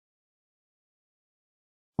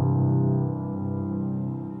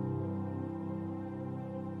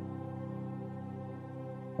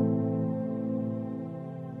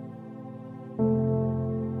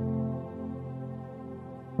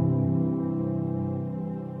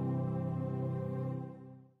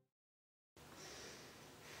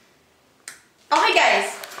Okay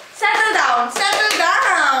guys, settle down, settle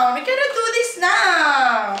down. We cannot do this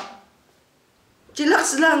now.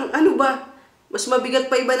 Chillax lang, ano ba? Mas mabigat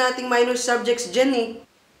pa iba nating minor subjects dyan eh.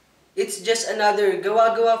 It's just another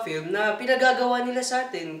gawa-gawa film na pinagagawa nila sa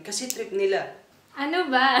atin kasi trip nila. Ano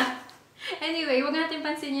ba? Anyway, huwag natin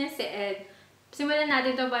pansinin si Ed. Simulan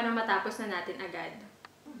natin to para matapos na natin agad.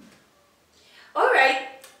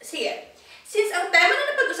 Alright, sige. Since ang tema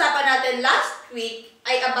na napag-usapan natin last week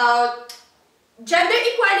ay about gender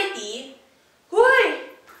equality, huy,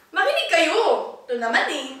 makinig kayo. Ito naman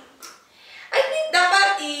eh. I think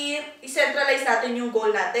dapat i-centralize natin yung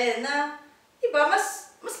goal natin na, diba,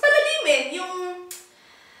 mas palalimin yung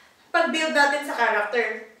pag-build natin sa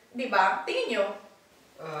character. Diba? Tingin nyo.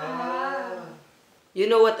 You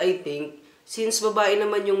know what I think? Since babae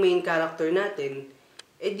naman yung main character natin,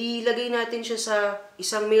 edi lagay natin siya sa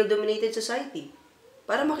isang male-dominated society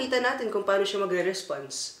para makita natin kung paano siya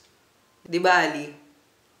magre-response. Diba, Ali?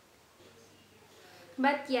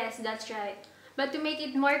 But yes, that's right. But to make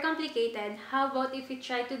it more complicated, how about if we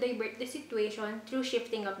try to divert the situation through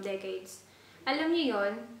shifting of decades? Alam niyo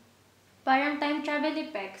yon? Parang time travel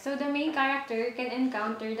effect, so the main character can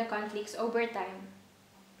encounter the conflicts over time.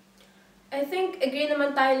 I think agree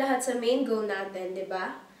naman tayo lahat sa main goal natin, di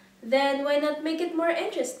ba? Then why not make it more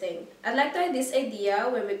interesting? I'd like to have this idea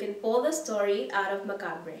where we can pull the story out of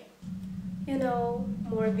macabre. You know,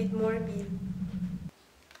 morbid.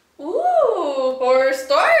 Ooh, horror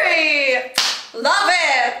story! Love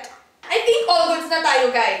it! I think all goods na tayo,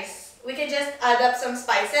 guys. We can just add up some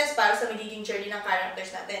spices para sa magiging journey ng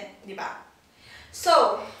characters natin, di ba?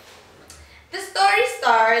 So, the story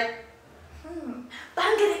start...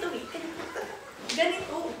 Parang ganito eh.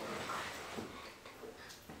 Ganito.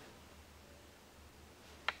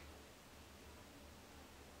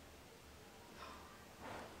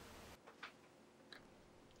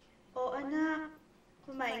 O anak,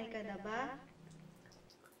 kumain ka na ba?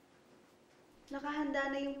 Nakahanda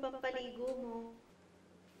na yung pampaligo mo.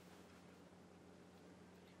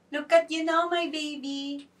 Look at you now, my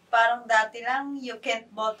baby. Parang dati lang, you can't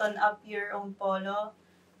button up your own polo.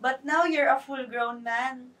 But now you're a full-grown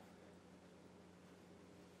man.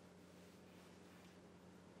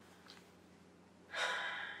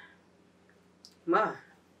 Ma,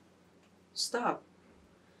 stop.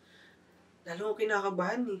 Lalo ko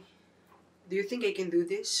kinakabahan eh. Do you think I can do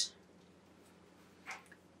this?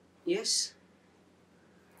 Yes?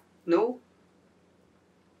 No?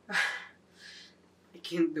 I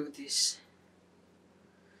can't do this.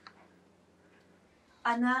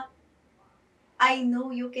 Anak, I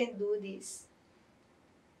know you can do this.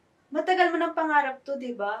 Matagal mo ng pangarap to,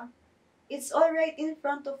 di ba? It's all right in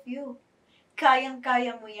front of you.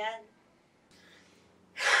 Kayang-kaya mo yan.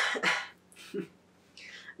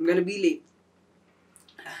 I'm gonna be late.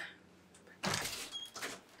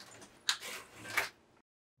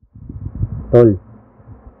 Tol,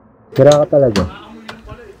 sira ka talaga.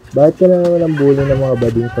 Bakit ka na naman ang bully ng mga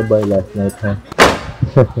bading sa bar last night, ha?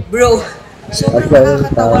 Bro, sobrang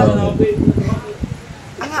nakakatawa.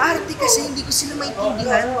 Ang aarte kasi hindi ko sila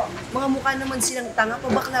maintindihan. Mga mukha naman silang tanga,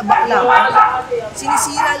 pabakla-bakla.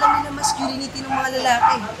 Sinisira lang nila masculinity ng mga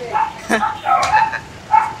lalaki.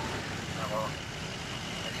 Ako,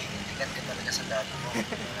 nalilintikan ka talaga sa dati mo.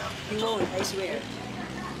 You won't, I swear.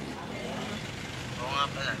 Oo nga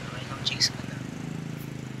pala, may nang chase ka na.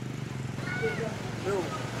 Bro,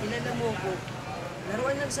 kilala mo ko.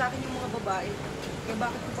 Laruan lang sa akin yung mga babae. Kaya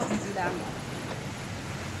bakit ko pa bibilangin?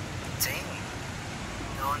 Same.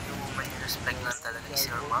 The only woman you respect lang talaga is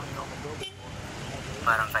your mom, no?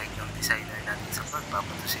 Parang kahit yung designer natin sa bag,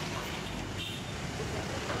 papatusin mo.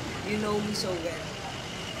 You know me so well.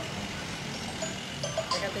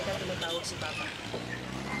 Teka, tumatawag si Papa.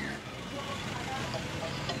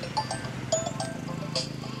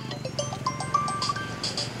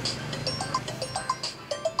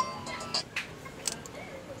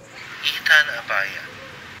 Ita na Abaya.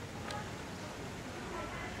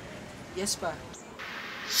 Yes, Pa.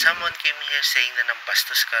 Someone came here saying na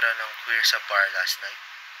nambastos ka raw ng queer sa bar last night.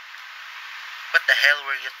 What the hell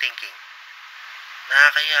were you thinking?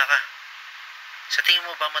 Nakakaya ka. Sa tingin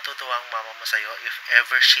mo ba matutuwa ang mama mo sa'yo if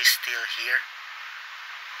ever she's still here?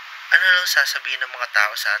 Ano lang sasabihin ng mga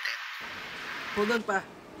tao sa atin? Hold on, Pa.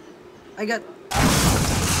 I got...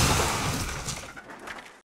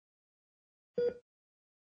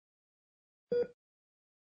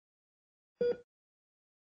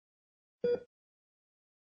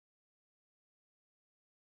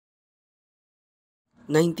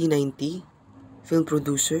 ...1990? Film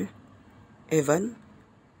producer? Evan?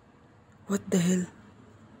 What the hell?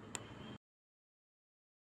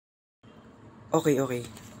 Okay.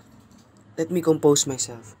 Let me compose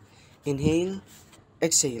myself. Inhale,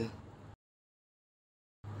 exhale.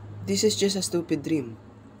 This is just a stupid dream.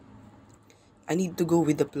 I need to go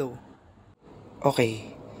with the flow.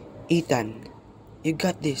 Okay, Ethan, you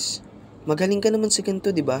got this. Magaling ka naman sa ganito,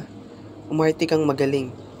 di ba? Umarte kang magaling.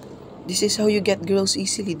 This is how you get girls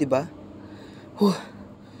easily, di ba? Whew.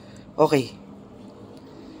 Okay.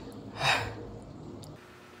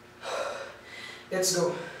 Let's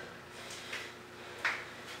go.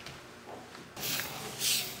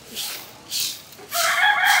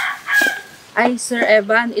 Ay, Sir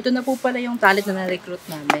Evan, ito na po pala yung talent na na-recruit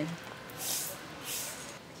namin.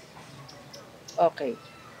 Okay.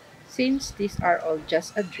 Since these are all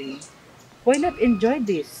just a dream, why not enjoy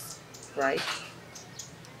this, right?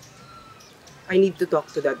 I need to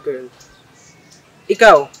talk to that girl.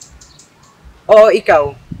 Ikaw. Oo,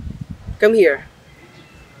 ikaw. Come here.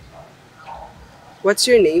 What's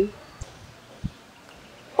your name?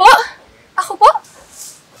 Po? Ako po?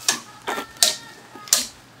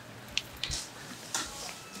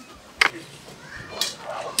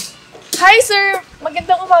 Hi, sir!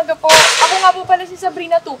 Magandang umaga po. Ako nga po pala si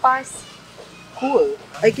Sabrina Tupas. Cool.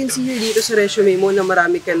 I can see here dito sa resume mo na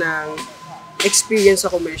marami ka ng experience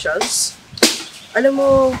sa commercials. Alam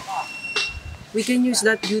mo, we can use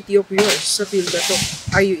that beauty of yours sa field na to.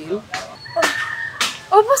 Are you in?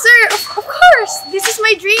 Opo, sir! Of course! This is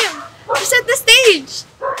my dream! To set the stage!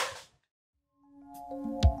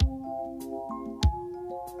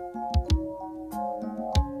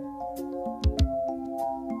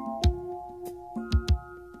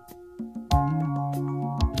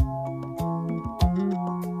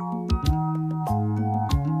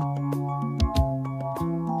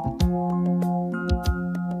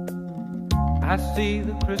 I see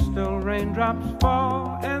the crystal raindrops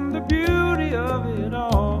fall, and the beauty of it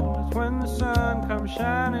all is when the sun comes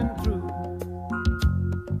shining through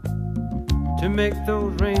to make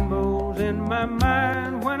those rainbows in my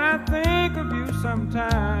mind when I think of you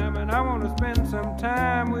sometime, and I want to spend some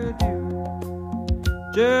time with you,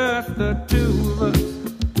 just the two of us.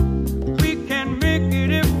 We can make it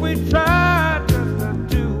if we try, just the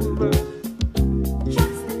two of us.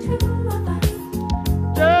 Just the two of us.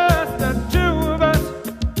 Just the two of us.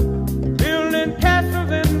 Building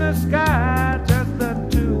castles in the sky, just the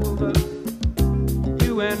two of us.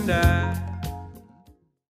 You and I.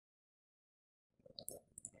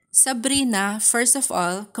 Sabrina, first of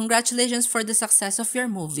all, congratulations for the success of your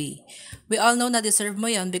movie. We all know na deserve mo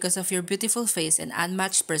yon because of your beautiful face and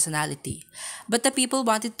unmatched personality. But the people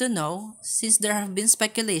wanted to know, since there have been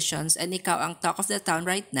speculations and ikaw ang talk of the town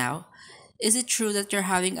right now, is it true that you're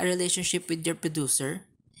having a relationship with your producer?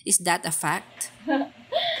 Is that a fact?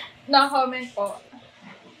 No comment po.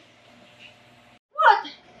 What?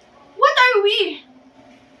 What are we?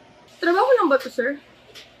 Trabaho lang ba to, sir?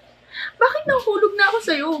 Bakit nahulog na ako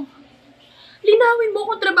sa'yo? Linawin mo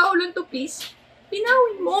kung trabaho lang to, please.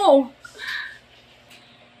 Linawin mo.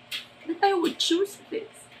 But I would choose this.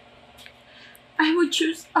 I would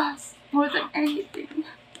choose us more than anything.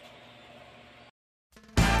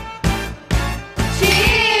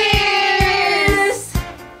 Cheers!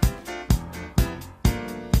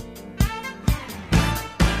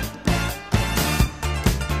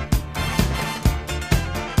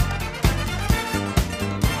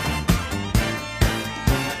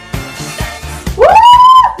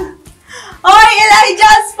 Oy,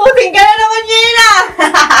 Elijah! Sputing ka na naman yun ah!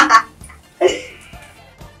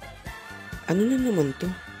 Ano na naman to?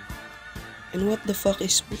 And what the fuck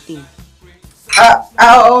is spooting?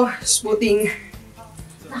 Oo, spooting.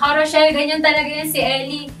 Naka, Rochelle, ganyan talaga yan si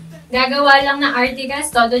Ellie. Gagawa lang ng articles,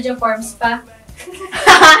 todo dyan forms pa.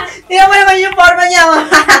 Tingnan mo naman yung forma niya.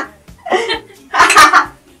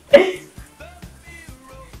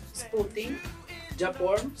 Spooting?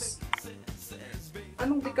 Japorms?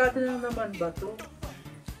 Anong dekada na naman ba to?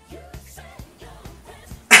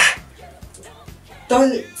 Tol,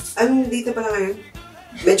 anong dito pala ngayon?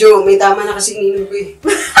 Medyo may tama na kasi ininom ko eh.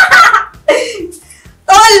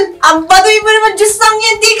 Tol! Ang baduy mo naman, Diyos lang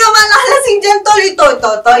yan! Di ka malalasing dyan, Tol!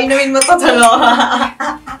 Ito, inumin mo to, Tol.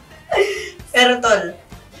 Pero, Tol,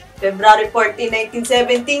 February 14,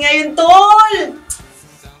 1970 ngayon, Tol!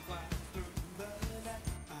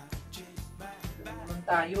 Naman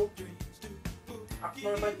tayo. Act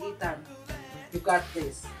normal, Ethan. You got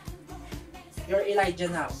this. You're Elijah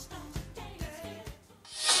now.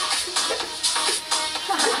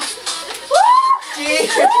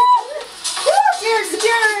 Cheers! Cheers!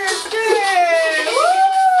 Cheers! Cheers!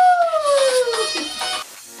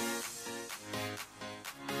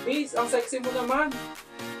 Miss, ang sexy mo naman.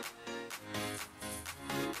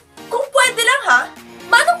 Kung pwede lang ha,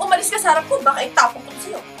 manong umalis ka sa sa harap ko, baka itapong ko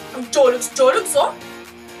sa'yo. Ang jologs-jologs, oh!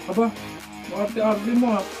 Aba, arte-arte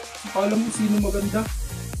mo ha. Akala mo sino maganda.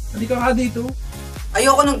 Halika ka dito.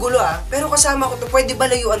 Ayoko ng gulo pero kasama ko to, pwede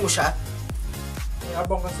ba layuan mo siya?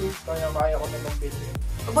 Habang kasi kaya ko namang bilhin.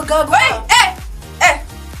 Aba, gago Wait!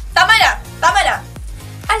 Tama na!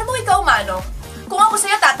 Alam mo ikaw, Manong, kung ako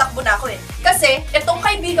sa'yo, tatakbo na ako Kasi, itong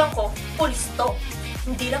kaibigan ko, pulis to.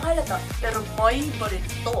 Hindi lang halata, pero may barit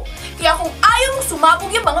to. Kaya kung ayaw mo sumabog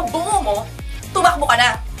yung mga bungo mo, tumakbo ka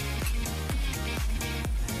na.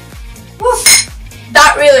 Woof!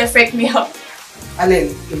 That really freaked me out. Alin?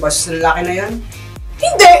 Yung basta lalaki na yan?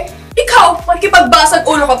 Hindi! Ikaw, makikipagbasag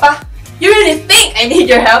ulo ka pa. You really think I need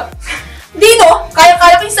your help? Di no,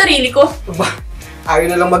 kaya-kaya ko yung sarili ko. Aba, ayaw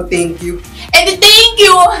na lang mag-thank you. And thank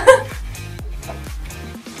you!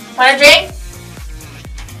 Wanna drink?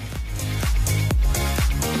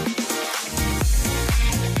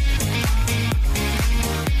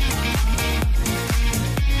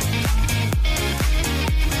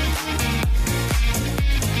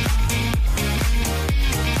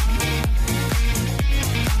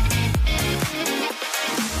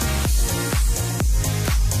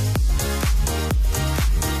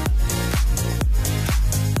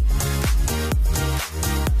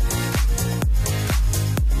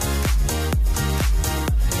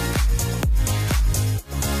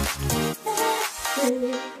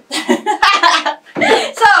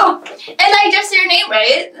 So, Elijah's your name,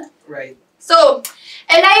 right? Right. So,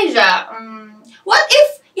 Elijah, what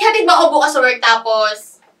if ihatid mo ako bukas sa work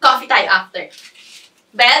tapos coffee tayo after?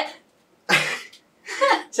 Bet?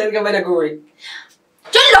 Saan ka ba nag-work?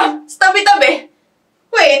 Diyan lang! Sa tabi-tabi!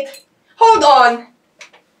 Wait! Hold on!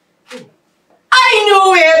 I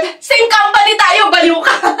knew it! Same company tayo! Baliw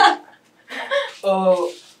ka! Oh,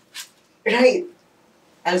 right.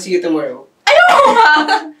 I'll see you tomorrow. Ayoko nga!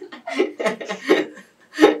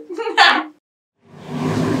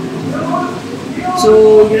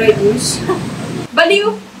 So, you write news?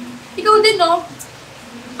 Baliw! Ikaw din, no?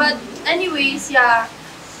 But anyways, yeah.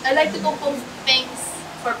 I like to compose things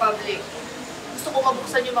for public. Gusto ko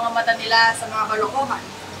mabuksan yung mga mata nila sa mga kalokohan.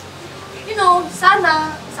 You know,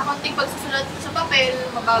 sana, sa konting pagsusulat sa papel,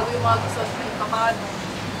 mabago yung mga gusto at kahit paano.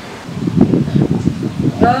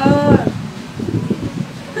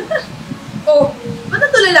 Oh, ba't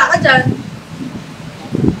natulala ka dyan?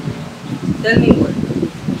 Tell me more.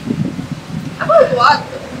 About what?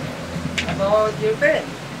 About your pen.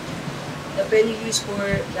 The pen you use for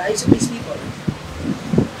the eyes of these people.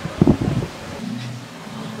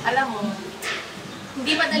 Alam mo,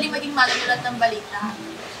 hindi madali maging manunulat ng balita.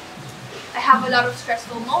 I have a lot of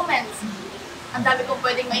stressful moments. Ang dami kong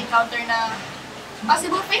pwedeng ma-encounter na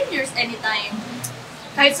possible failures anytime.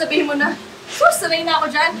 Kahit sabihin mo na, sanay na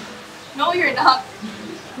ako dyan. No, you're not.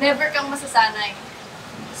 Never kang masasanay.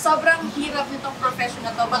 Sobrang hirap nitong profession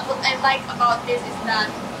na to, but what I like about this is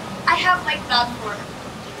that I have my platform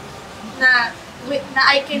na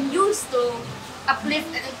I can use to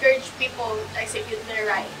uplift and encourage people to execute their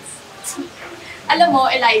rights. Alam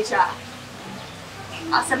mo, Elijah,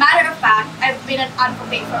 as a matter of fact, I've been an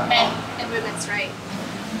advocate for men and women's rights.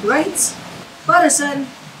 Rights? Para saan?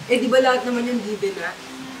 Di ba lahat naman yung given na?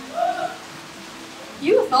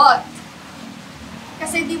 You thought.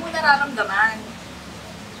 Kasi di mo nararamdaman.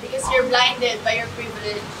 Because you're blinded by your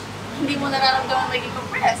privilege. Hindi mo nararamdaman maging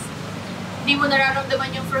oppressed. Hindi mo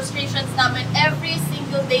nararamdaman yung frustrations namin every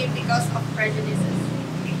single day because of prejudices.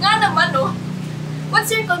 Nga naman, no? What's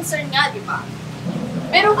your concern nga, di ba?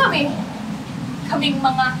 Pero kaming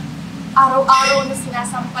mga araw-araw na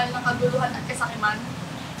sinasampal ng kaguluhan at kasakiman,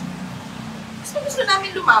 gusto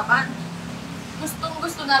namin lumaban.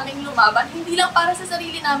 Gusto namin lumaban, hindi lang para sa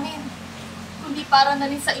sarili namin, kundi para na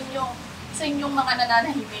rin sa inyong mga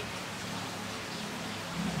nananahimik.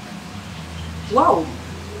 Wow!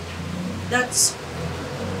 That's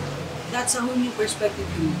a whole new perspective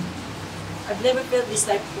to me. I've never felt this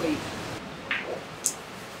type of way.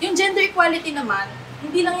 Yung gender equality naman,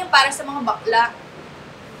 hindi lang yan para sa mga bakla.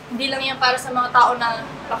 Hindi lang yan para sa mga tao na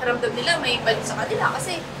pakiramdam nila may balik sa kanila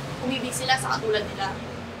kasi umibig sila sa katulad nila.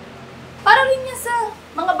 Para rin yan sa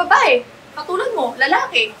mga babae, katulad mo,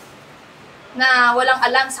 lalaki, na walang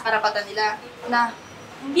alam sa karapatan nila, na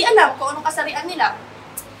hindi alam kung anong kasarian nila.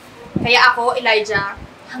 Kaya ako, Elijah,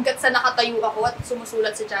 hanggat sa nakatayo ako at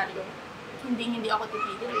sumusulat sa dyaryo, hindi ako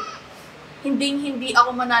titigil. Hindi ako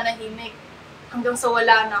mananahimik hanggang sa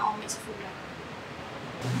wala na akong may susulat.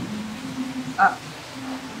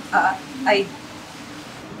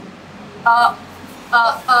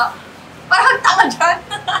 Parang tanga dyan.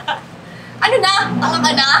 Ano na? Tanga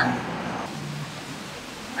ka na?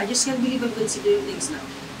 I just can't believe I'm considering things now.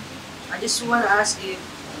 I just wanna ask if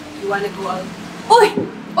You wanna go out? Uy!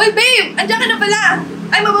 Uy, babe! Andiyan ka na pala!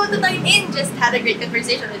 I'm about to time in. Just had a great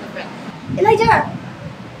conversation with a friend. Elijah!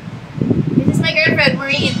 This is my girlfriend,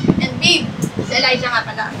 Maureen. And babe, si Elijah nga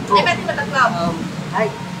pala. I met him at the club. Hi.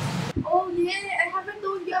 Oh yeah, I haven't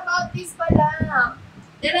told you about this pala.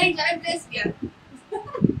 Elijah, I'm lesbian.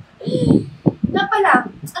 Na pala,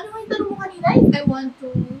 ano nga yung tanong mo kanina? If I want to...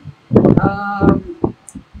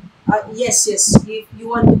 Yes. If you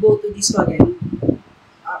want to go to disco again,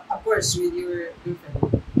 of course, with your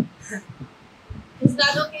girlfriend. Is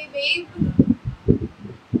that okay, babe?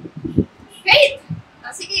 Great!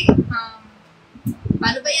 Sige.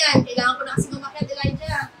 Paano ba yan? Kailangan ko na kasi umakyat,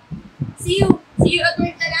 Elijah. See you at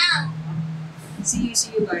work na lang. See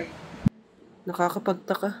you, bye.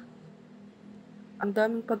 Nakakapagtaka. Ang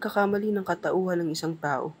daming pagkakamali ng katauhan ng isang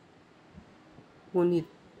tao. Ngunit,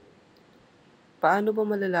 paano ba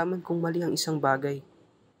malalaman kung mali ang isang bagay?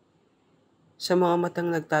 Sa mga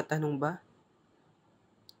matang nagtatanong ba?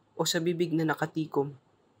 O sa bibig na nakatikom?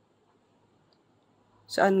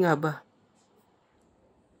 Saan nga ba?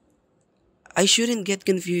 I shouldn't get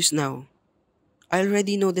confused now. I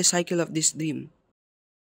already know the cycle of this dream.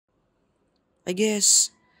 I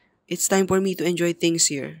guess it's time for me to enjoy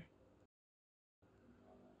things here.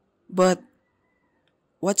 But,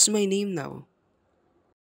 what's my name now?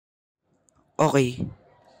 Okay,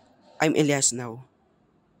 I'm Elias now.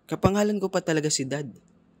 Kapangalan ko pa talaga si Dad.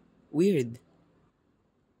 Weird.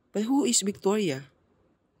 But who is Victoria?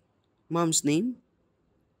 Mom's name?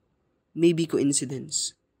 Maybe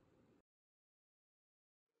coincidence.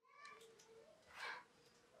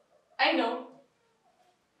 I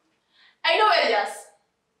know, Elias.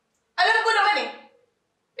 Alam ko naman eh.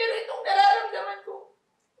 Pero itong nararamdaman ko,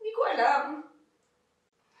 hindi ko alam.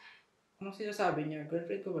 Anong sinasabi niya?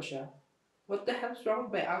 Girlfriend ko ba siya? What the hell's wrong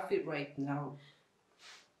with my outfit right now?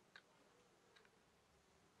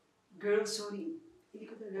 Girl, sorry. Hindi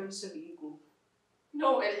ko talaga sabihin ko.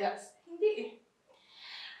 No, Elias. Hindi eh.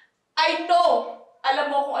 I know! Alam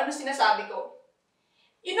mo kung ano sinasabi ko.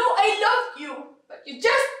 You know I love you, but you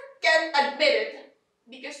just can't admit it.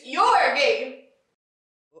 Because you're gay.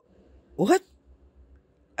 What?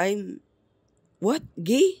 What?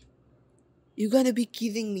 Gay? You gotta be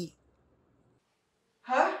kidding me.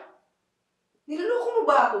 Ha? Niloloko mo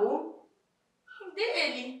ba ako? Hindi,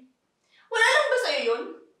 Ellie. Wala lang ba sa'yo yun?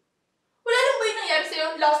 Wala lang ba yung nangyari sa'yo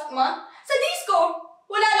last month? Sa disco?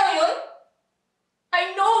 Wala lang yun? I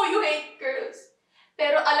know you hate girls.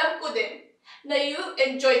 Pero alam ko din na you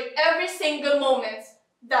enjoyed every single moment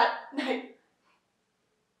that night.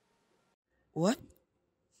 What?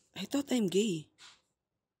 I thought I'm gay.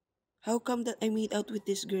 How come that I made out with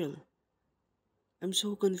this girl? I'm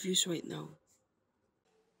so confused right now.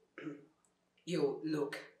 Yo,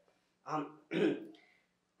 look.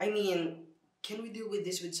 I mean, can we deal with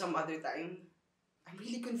this with some other time? I'm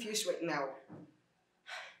really confused right now.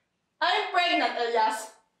 I'm pregnant,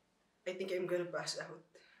 Elias. I think I'm gonna pass out.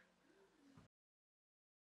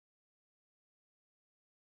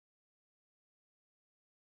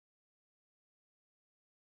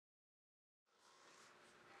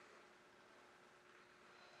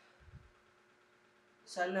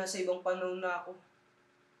 Sana sa ibang panahon na ako.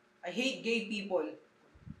 I hate gay people.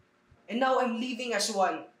 And now I'm living as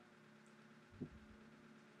one.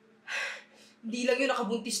 Hindi lang yun,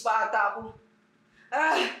 nakabuntis pa ata ako.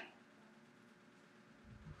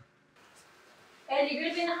 Ellie,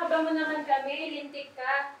 girl, pinakaba mo naman kami. Lintik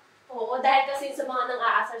ka. Oo, dahil kasi sa mga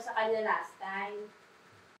nang-aasar sa kanya last time.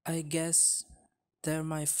 I guess they're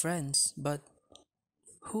my friends, but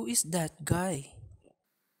who is that guy?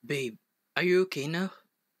 Babe, are you okay now?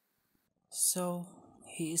 So,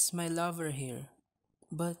 he is my lover here.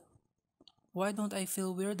 But why don't I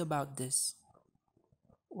feel weird about this?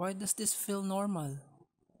 Why does this feel normal?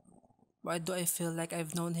 Why do I feel like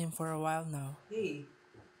I've known him for a while now? Hey.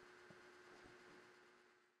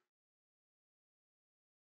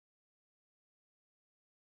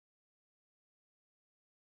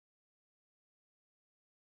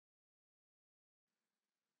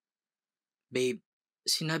 Babe,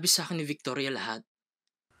 sinabi sa akin ni Victoria lahat.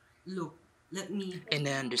 Look, let me... And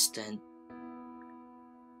I understand.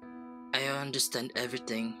 I understand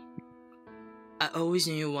everything. I always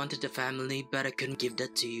knew you wanted a family, but I couldn't give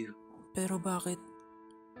that to you. Pero bakit?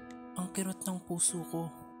 Ang kirot ng puso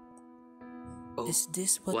ko. Oh, is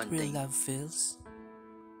this what one real thing. love feels?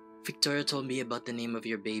 Victoria told me about the name of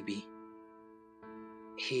your baby.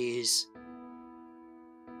 He's...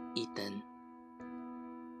 Ethan.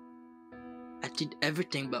 I did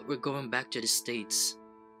everything but we're going back to the States.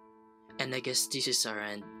 And I guess this is our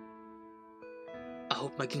end. I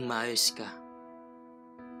hope maging maayos ka.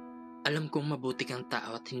 Alam kong mabuti kang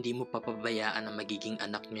tao at hindi mo papabayaan ang magiging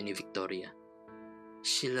anak niyo ni Victoria.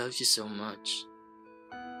 She loves you so much.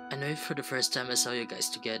 I know it for the first time I saw you guys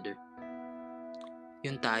together.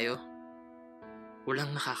 Yun tayo, walang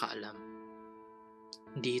nakakaalam.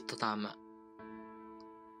 Hindi ito tama.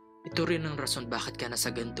 Ito rin ang rason bakit ka nasa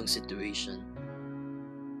ganitong situation.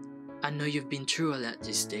 I know you've been through a lot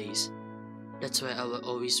these days. That's why I will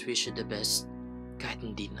always wish you the best kahit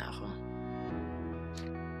hindi na ako.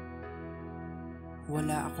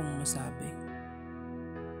 Wala akong masabi.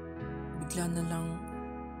 Bigla na lang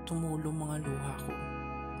tumulong mga luha ko.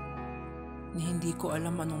 Ni hindi ko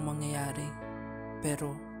alam anong mangyayari,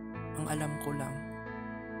 pero ang alam ko lang,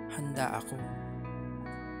 handa ako.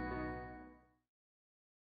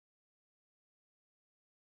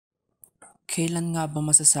 Kailan nga ba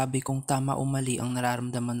masasabi kung tama o mali ang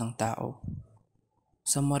nararamdaman ng tao?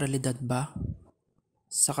 Sa moralidad ba?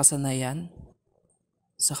 Sa kasanayan?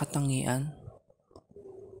 Sa katangian?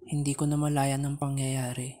 Hindi ko na malayan ang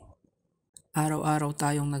pangyayari. Araw-araw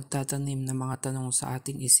tayong nagtatanim ng mga tanong sa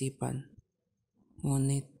ating isipan.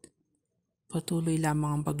 Ngunit, patuloy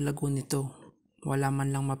lamang ang paglago nito. Wala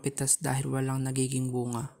man lang mapitas dahil walang nagiging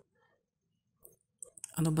bunga.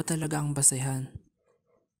 Ano ba talaga ang basehan?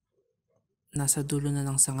 Nasa dulo na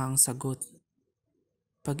ng sanga ang sagot.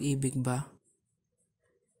 Pag-ibig ba?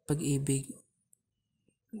 Pag-ibig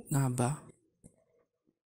nga ba?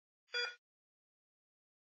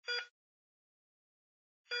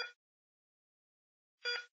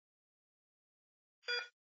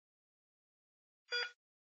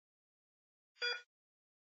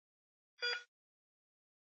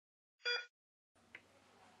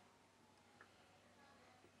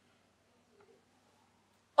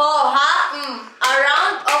 Oh, ha? A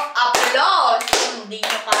round of applause. Hindi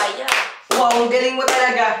nyo kaya. Wow, ang galing mo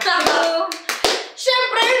talaga.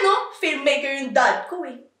 Siyempre, no? Filmmaker yung dad ko,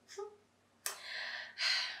 eh.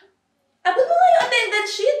 Abot mo nga yung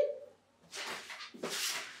attendance sheet.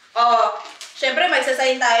 Oh, siyempre,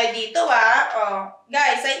 magsasign tayo dito, ha? Oh,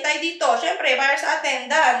 guys, sign tayo dito. Siyempre, para sa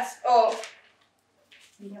attendance. Oh.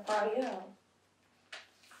 Hindi nyo kaya.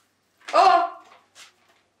 Oh.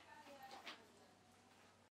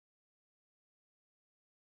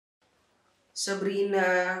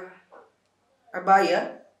 Sabrina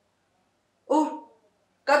Abaya? Oh,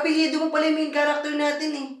 kapilido mo pala yung main character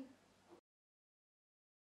natin eh.